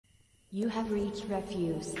You have reached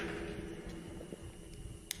refuse.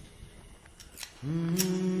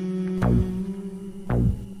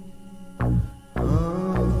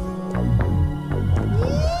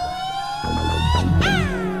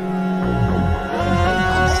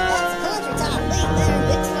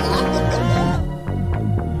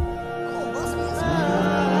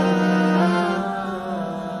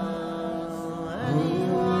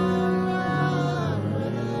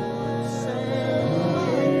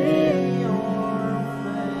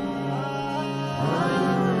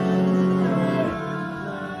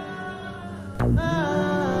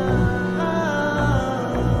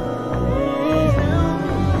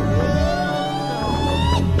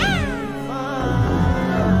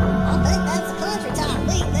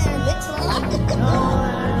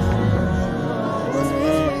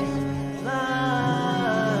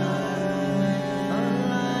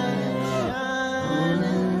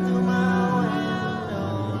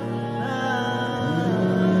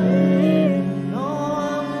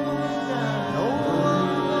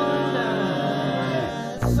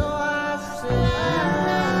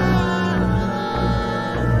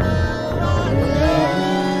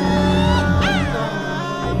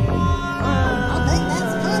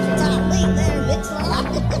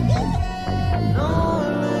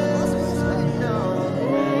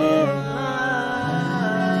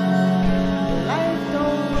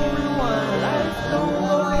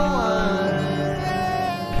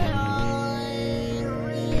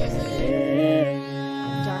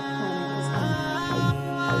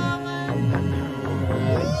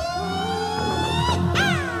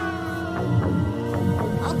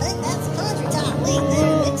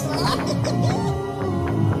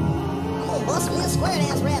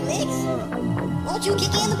 Won't you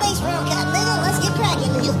kick in the bass drum, cat nigga? Let's get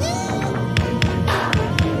cracking, nigga.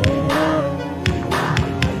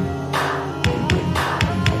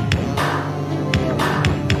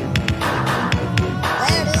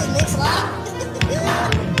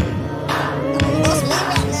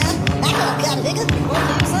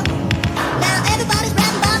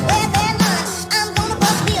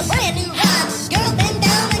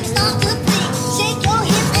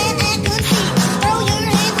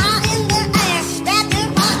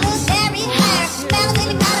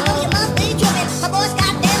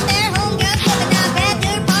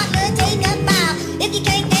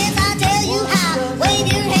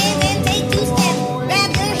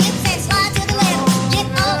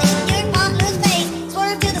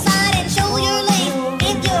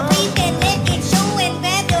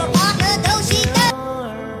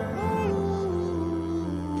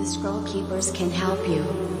 Can help you.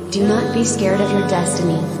 Do not be scared of your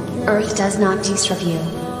destiny. Earth does not disrupt you.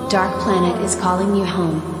 Dark Planet is calling you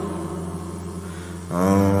home.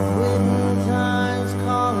 Ooh.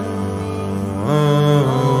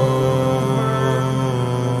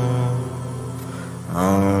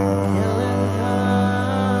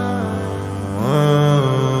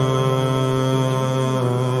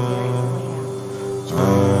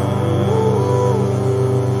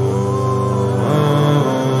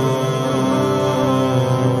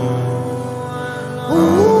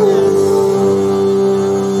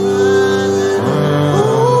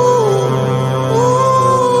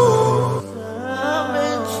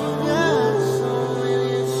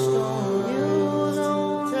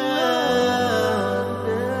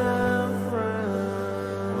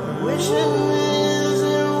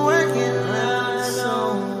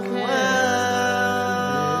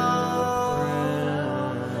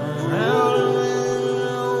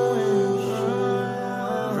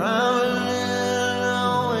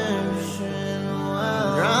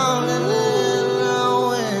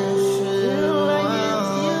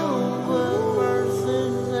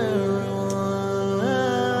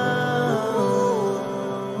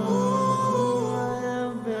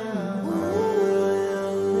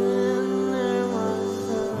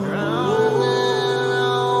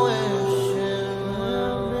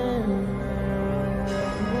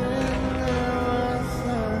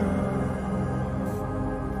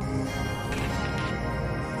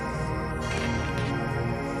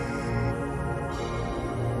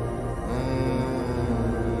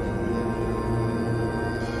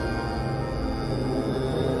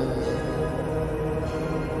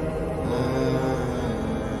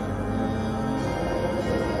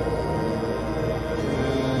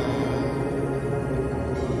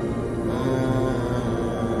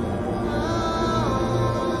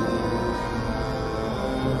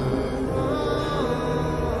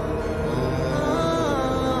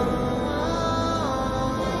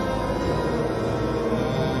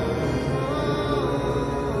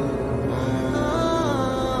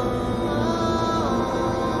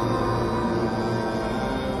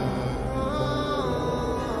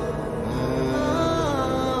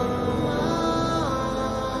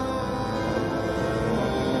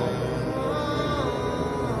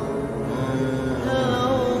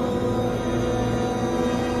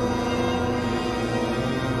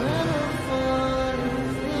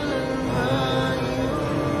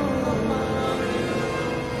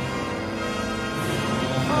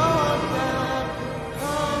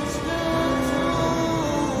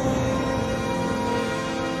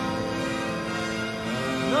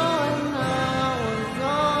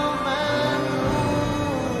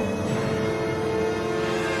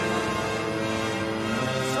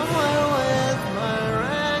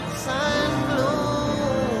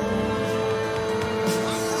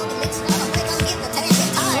 mix. I don't think I'm getting a tad bit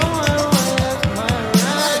tired.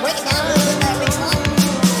 I'll break it down a little bit there, Mix-A-Lot.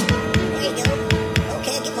 There you go.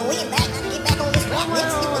 Okay, get my wind back. I can get back on this rap mix.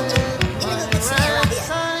 Give me a little bit snare right here.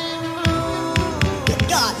 Good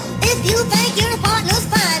God. If you think your partner's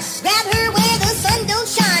fine, grab her where the sun don't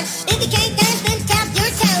shine. If you can't dance, then tap your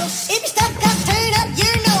toes. If you're stuck up, turn up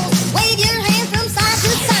your nose. Wave your hands from side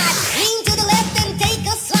to side. Lean to the left and take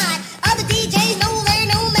a slide. Other DJs know they're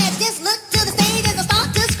no match. Just look to the stage as I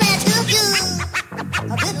start to scratch.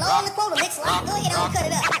 A good long the quota, Mix-A-Lot. Go ahead and cut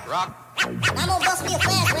it up. Rock, I'm gonna bust me a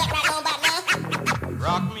fast rap right on about now.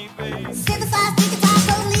 rock me, baby. Synthesized, digitized,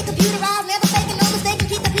 totally computerized, never faking, no mistaken,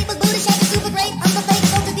 keep the people's booty shaking, super great. I'm the fake,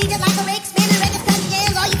 go to DJ like a rake, spinning records, cutting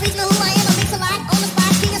jams. All you freaks know who I am. I mix a lot on the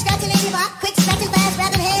spot, king of scratching, lady pop, quick scratching, fast,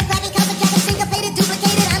 rapping, hand cracking, complicated, syncopated,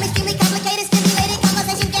 duplicated. I'm extremely complicated, stimulated,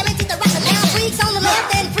 conversation guaranteed to rock. Now freaks on the left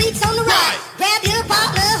and freaks on the right. Grab your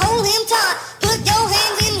partner, hold him tight, put your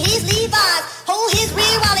hands in his Levi's, hold his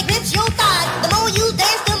rear while he grips your thighs. The more you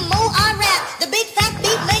dance, the more I rap. The big fat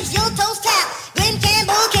beat makes your toes tap. Glenn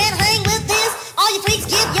Campbell can't hang with this. All you freaks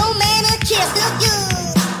give your man a kiss. Good, good.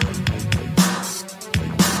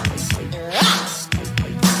 Rock.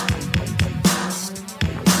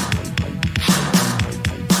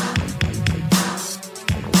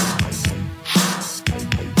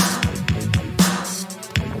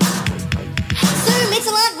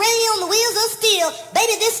 Sir-Mix-Alot Ray on the wheels of steel.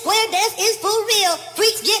 Baby, this square dance is for real.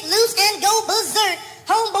 Freaks get loose and go berserk.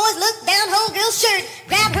 Homeboys look down homegirl's shirt.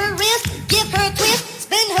 Grab her wrist, give her a twist,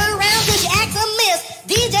 spin her round till she acts a miss.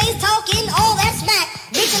 DJ's talking all that smack.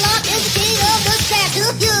 Mix-A-Lot is the king of the track.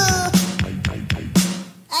 Good, good.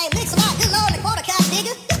 Hey, Mix-A-Lot, good lord, the quarter cop,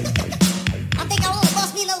 nigga. I think I want to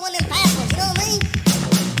bust me another one of them fast ones, you know what I mean?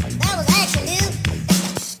 That was action, dude.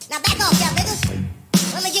 Now back off, y'all niggas.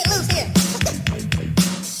 Let me get loose here.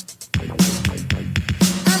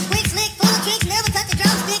 I'm quick, slick, full of tricks, never touch a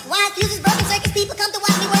drumstick. Wide fuses, broken circuits, people come to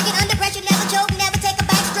watch me work it under pressure, never choke, never take a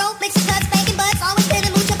backstroke. Mixing cuts, spanking butts, always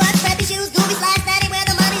spinning, mooch your butts, preppy shoes, groovy slides, that ain't where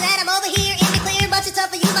the money's at. I'm over here in the clear, much is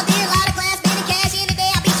tough for you, my dear. Lot of class, spending cash in the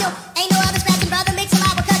day, I'll beat you. Ain't no other scratching brother,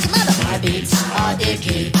 Mix-A-Lot will cut your mother. My beats are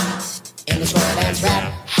icky in the square dance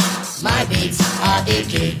rap. My beats are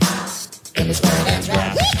icky in the square dance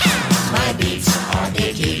rap. My beats are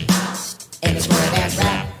icky in the square dance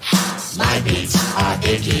rap. My beats are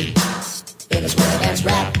icky in the square dance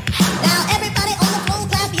rap. Now everybody on the floor,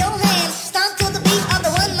 clap your hands. Stomp to the beat of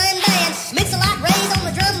the one-man band. Mix-A-Lot Ray's on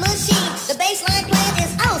the drum machine. The bass line playing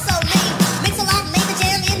is oh so mean. Mix-A-Lot made the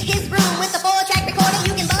jam in his room. With the 4-track recorder,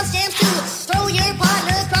 you can bust jams too. Throw your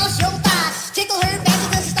partner across your thigh. Tickle her fancy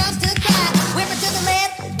till she starts to cry. Whip her to the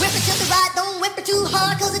left, whip her to the right. Don't whip her too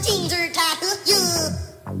hard cause the jeans are tight.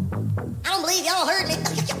 I don't believe y'all heard me.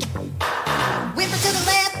 Whip her to the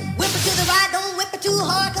left, whip her to the right. Don't whip her too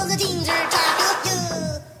hard cause the jeans are tight.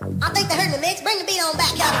 I think they heard me, Mix. Bring the beat on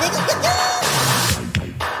back, y'all niggas.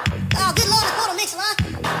 Oh, good lord, the quarter, Mix-A-Lot.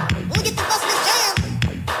 When we get to busting this jam,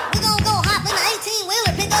 we gonna go hop in the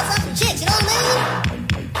 18-wheeler, pick up some chicks, you know what I mean?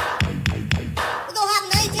 We gonna hop in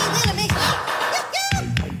the 18-wheeler, Mix-A-Lot.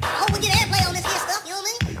 I hope we get airplay on this here stuff, you know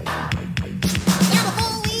what I mean? Now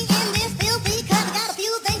before we end this filthy cut, we got a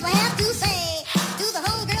few things we have to say. To the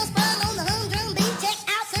homegirl spun on the humdrum beat, check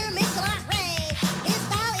out Sir-Mix-Alot Ray. His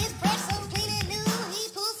style is fresh, so clean and new. He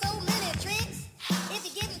pulls so many tricks. If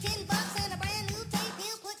you give him $10 and a brand new tape,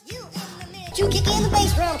 he'll put you in the mix. You kick in the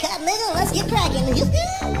bass drum, cat nigga, let's get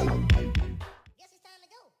cracking.